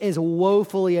English is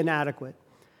woefully inadequate.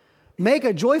 Make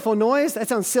a joyful noise? That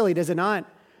sounds silly, does it not?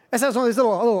 That sounds one of these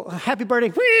little happy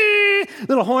birthday,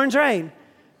 little horns, right?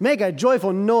 Make a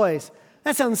joyful noise.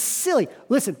 That sounds silly.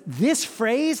 Listen, this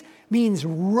phrase means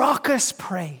raucous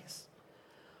praise.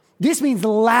 This means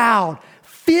loud,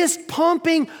 fist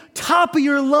pumping, top of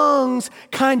your lungs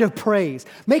kind of praise.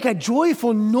 Make a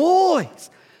joyful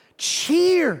noise.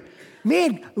 Cheer.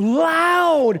 Man,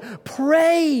 loud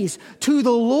praise to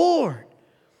the Lord.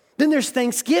 Then there's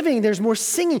thanksgiving. There's more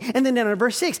singing. And then down in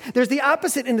verse 6, there's the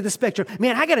opposite end of the spectrum.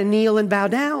 Man, I got to kneel and bow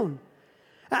down.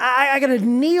 I got to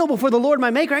kneel before the Lord, my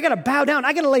maker. I got to bow down.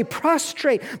 I got to lay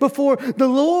prostrate before the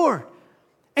Lord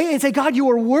and say, God, you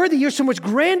are worthy. You're so much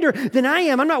grander than I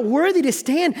am. I'm not worthy to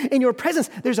stand in your presence.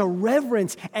 There's a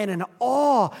reverence and an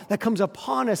awe that comes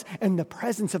upon us in the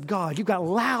presence of God. You've got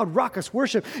loud, raucous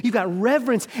worship. You've got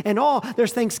reverence and awe.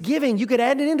 There's thanksgiving. You could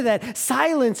add it into that.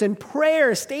 Silence and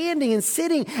prayer, standing and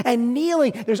sitting and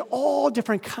kneeling. There's all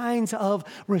different kinds of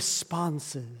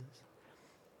responses.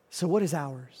 So what is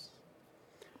ours?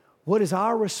 What is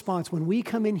our response when we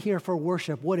come in here for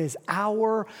worship? What is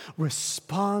our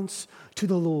response to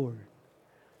the Lord?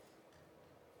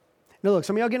 Now look,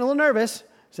 some of y'all getting a little nervous.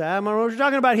 Say, I don't know what you're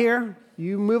talking about here.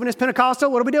 You moving as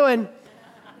Pentecostal? What are we doing?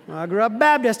 Well, I grew up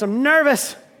Baptist. I'm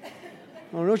nervous. I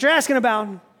don't know what you're asking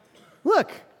about.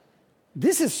 Look,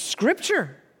 this is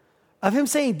scripture of him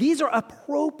saying these are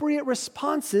appropriate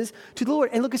responses to the Lord.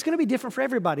 And look, it's going to be different for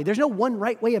everybody. There's no one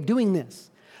right way of doing this.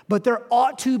 But there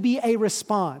ought to be a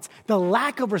response. The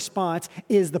lack of response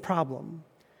is the problem.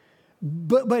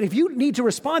 But if you need to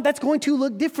respond, that's going to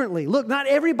look differently. Look, not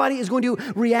everybody is going to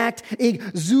react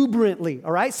exuberantly,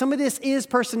 all right? Some of this is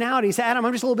personality. Say, Adam,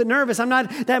 I'm just a little bit nervous. I'm not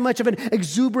that much of an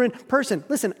exuberant person.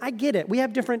 Listen, I get it. We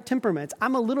have different temperaments.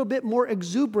 I'm a little bit more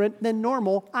exuberant than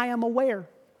normal. I am aware.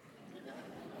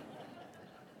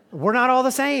 We're not all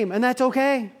the same, and that's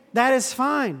okay. That is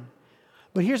fine.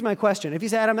 But here's my question. If you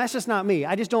say, Adam, that's just not me.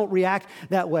 I just don't react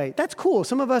that way. That's cool.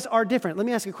 Some of us are different. Let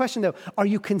me ask you a question, though. Are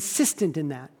you consistent in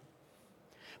that?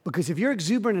 Because if you're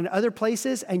exuberant in other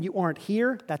places and you aren't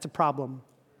here, that's a problem.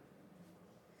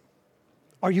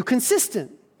 Are you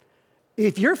consistent?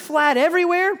 If you're flat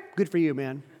everywhere, good for you,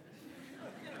 man.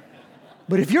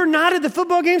 But if you're not at the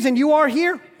football games and you are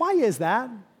here, why is that?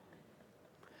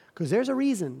 Because there's a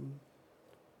reason.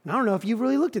 And I don't know if you've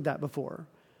really looked at that before.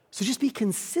 So just be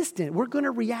consistent. We're going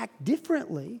to react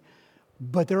differently,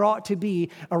 but there ought to be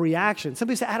a reaction.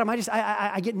 Somebody say, Adam,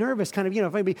 I get nervous, kind of, you know,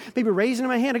 maybe raising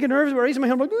my hand. I get nervous, but raising my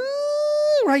hand, I'm like,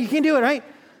 right? You can't do it, right?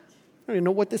 I don't even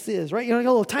know what this is, right? You know, a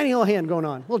little tiny little hand going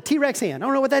on, a little T-Rex hand. I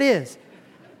don't know what that is.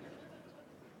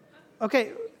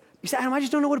 Okay, you say, Adam, I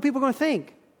just don't know what people are going to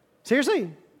think. Seriously? You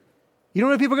don't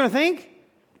know what people are going to think?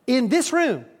 In this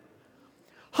room,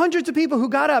 hundreds of people who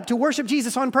got up to worship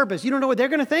Jesus on purpose. You don't know what they're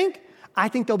going to think? I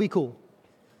think they'll be cool.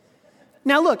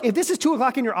 Now look, if this is 2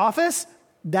 o'clock in your office,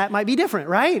 that might be different,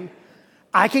 right?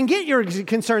 I can get your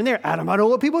concern there. Adam, I don't know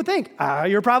what people think.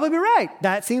 You're probably right.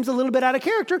 That seems a little bit out of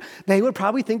character. They would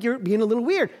probably think you're being a little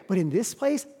weird. But in this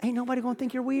place, ain't nobody going to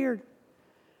think you're weird.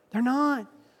 They're not.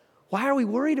 Why are we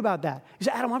worried about that? You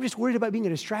say, Adam, I'm just worried about being a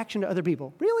distraction to other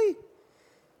people. Really?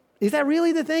 Is that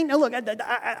really the thing? Now look,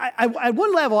 at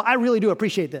one level, I really do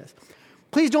appreciate this.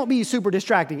 Please don't be super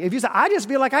distracting. If you say, I just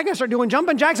feel like I got to start doing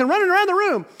jumping jacks and running around the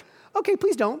room. Okay,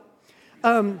 please don't.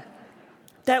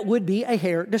 That would be a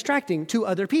hair distracting to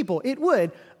other people. It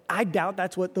would. I doubt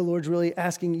that's what the Lord's really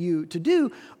asking you to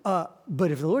do.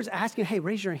 But if the Lord's asking, hey,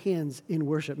 raise your hands in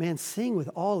worship. Man, sing with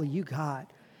all you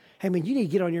got. Hey, man, you need to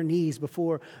get on your knees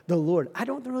before the Lord. I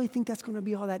don't really think that's going to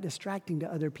be all that distracting to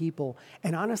other people.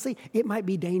 And honestly, it might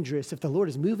be dangerous if the Lord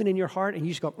is moving in your heart and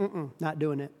you just go, not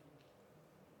doing it.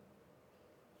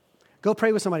 Go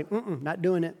pray with somebody. Not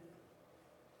doing it.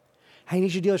 Hey, I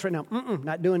need you to do this right now.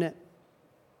 Not doing it.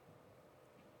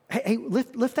 Hey,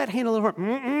 lift that hand a little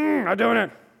more. Not doing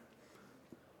it.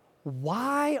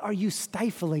 Why are you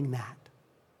stifling that?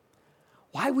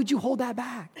 Why would you hold that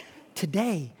back?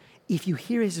 Today, if you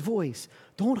hear his voice,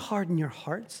 don't harden your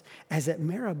hearts as at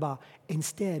Meribah.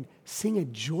 Instead, sing a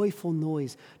joyful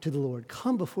noise to the Lord.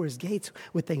 Come before his gates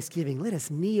with thanksgiving. Let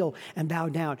us kneel and bow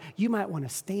down. You might want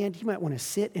to stand. You might want to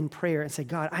sit in prayer and say,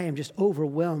 God, I am just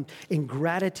overwhelmed in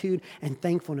gratitude and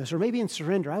thankfulness. Or maybe in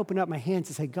surrender, I open up my hands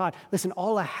and say, God, listen,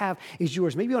 all I have is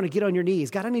yours. Maybe you want to get on your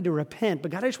knees. God, I need to repent.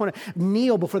 But God, I just want to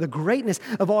kneel before the greatness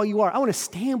of all you are. I want to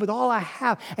stand with all I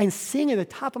have and sing at the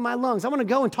top of my lungs. I want to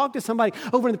go and talk to somebody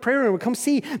over in the prayer room or come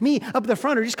see me up at the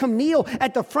front or just come kneel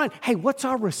at the front. Hey, what's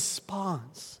our response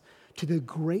to the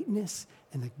greatness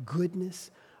and the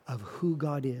goodness of who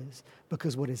God is?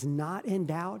 Because what is not in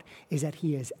doubt is that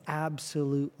he is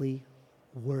absolutely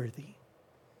worthy.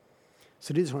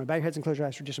 So do this one. Bow your heads and close your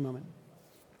eyes for just a moment.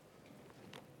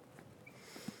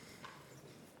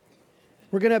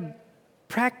 We're going to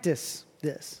practice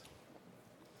this.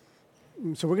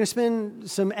 So we're going to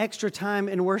spend some extra time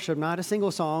in worship, not a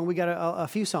single song. We got a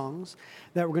few songs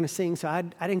that we're going to sing, so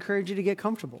I'd encourage you to get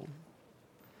comfortable.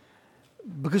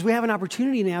 Because we have an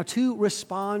opportunity now to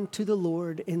respond to the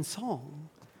Lord in song.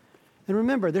 And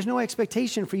remember, there's no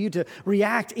expectation for you to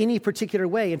react any particular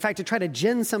way. In fact, to try to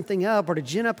gin something up or to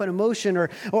gin up an emotion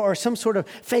or some sort of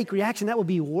fake reaction, that would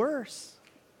be worse.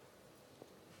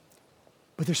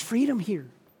 But there's freedom here.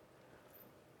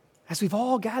 As we've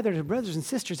all gathered as brothers and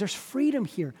sisters, there's freedom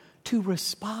here to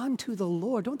respond to the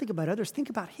Lord. Don't think about others, think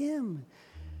about Him.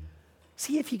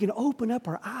 See if He can open up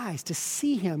our eyes to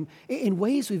see Him in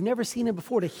ways we've never seen Him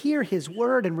before, to hear His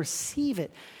word and receive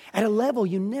it at a level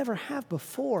you never have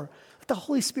before. Let the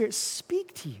Holy Spirit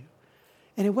speak to you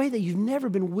in a way that you've never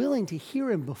been willing to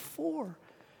hear Him before.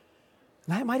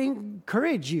 That might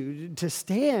encourage you to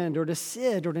stand or to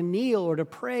sit or to kneel or to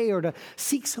pray or to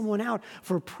seek someone out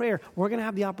for prayer. We're going to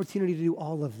have the opportunity to do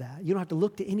all of that. You don't have to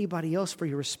look to anybody else for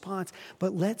your response,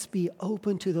 but let's be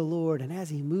open to the Lord. And as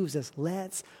He moves us,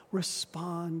 let's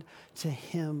respond to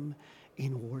Him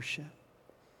in worship.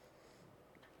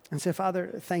 And so,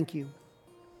 Father, thank you.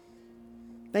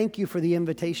 Thank you for the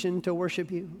invitation to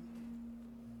worship you.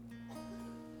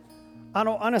 I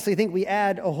don't honestly think we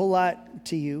add a whole lot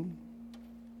to you.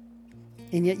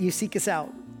 And yet you seek us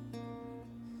out.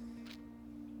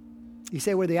 You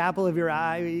say we're the apple of your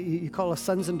eye. You call us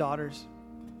sons and daughters.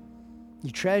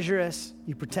 You treasure us.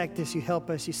 You protect us. You help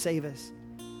us. You save us.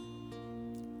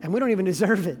 And we don't even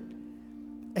deserve it.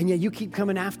 And yet you keep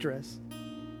coming after us.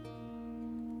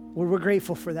 Well, we're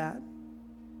grateful for that.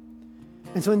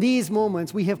 And so in these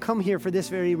moments, we have come here for this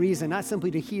very reason, not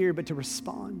simply to hear, but to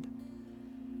respond.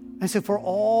 And so for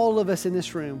all of us in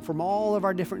this room, from all of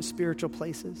our different spiritual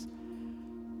places,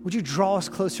 would you draw us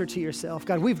closer to yourself?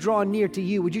 God, we've drawn near to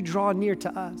you. Would you draw near to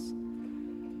us?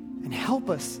 And help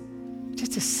us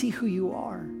just to see who you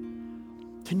are,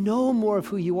 to know more of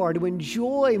who you are, to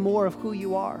enjoy more of who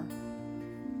you are.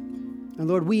 And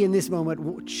Lord, we in this moment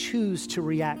will choose to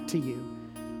react to you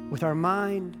with our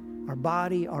mind, our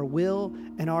body, our will,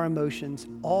 and our emotions,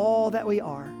 all that we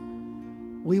are.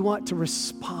 We want to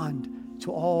respond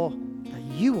to all that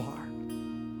you are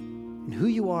and who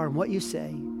you are and what you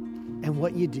say and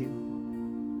what you do.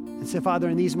 And so, Father,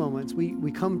 in these moments,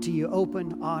 we come to you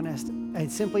open, honest,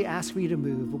 and simply ask for you to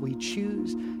move, but we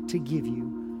choose to give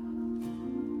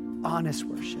you honest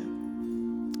worship.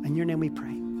 In your name we pray.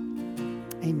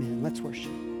 Amen. Let's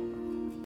worship.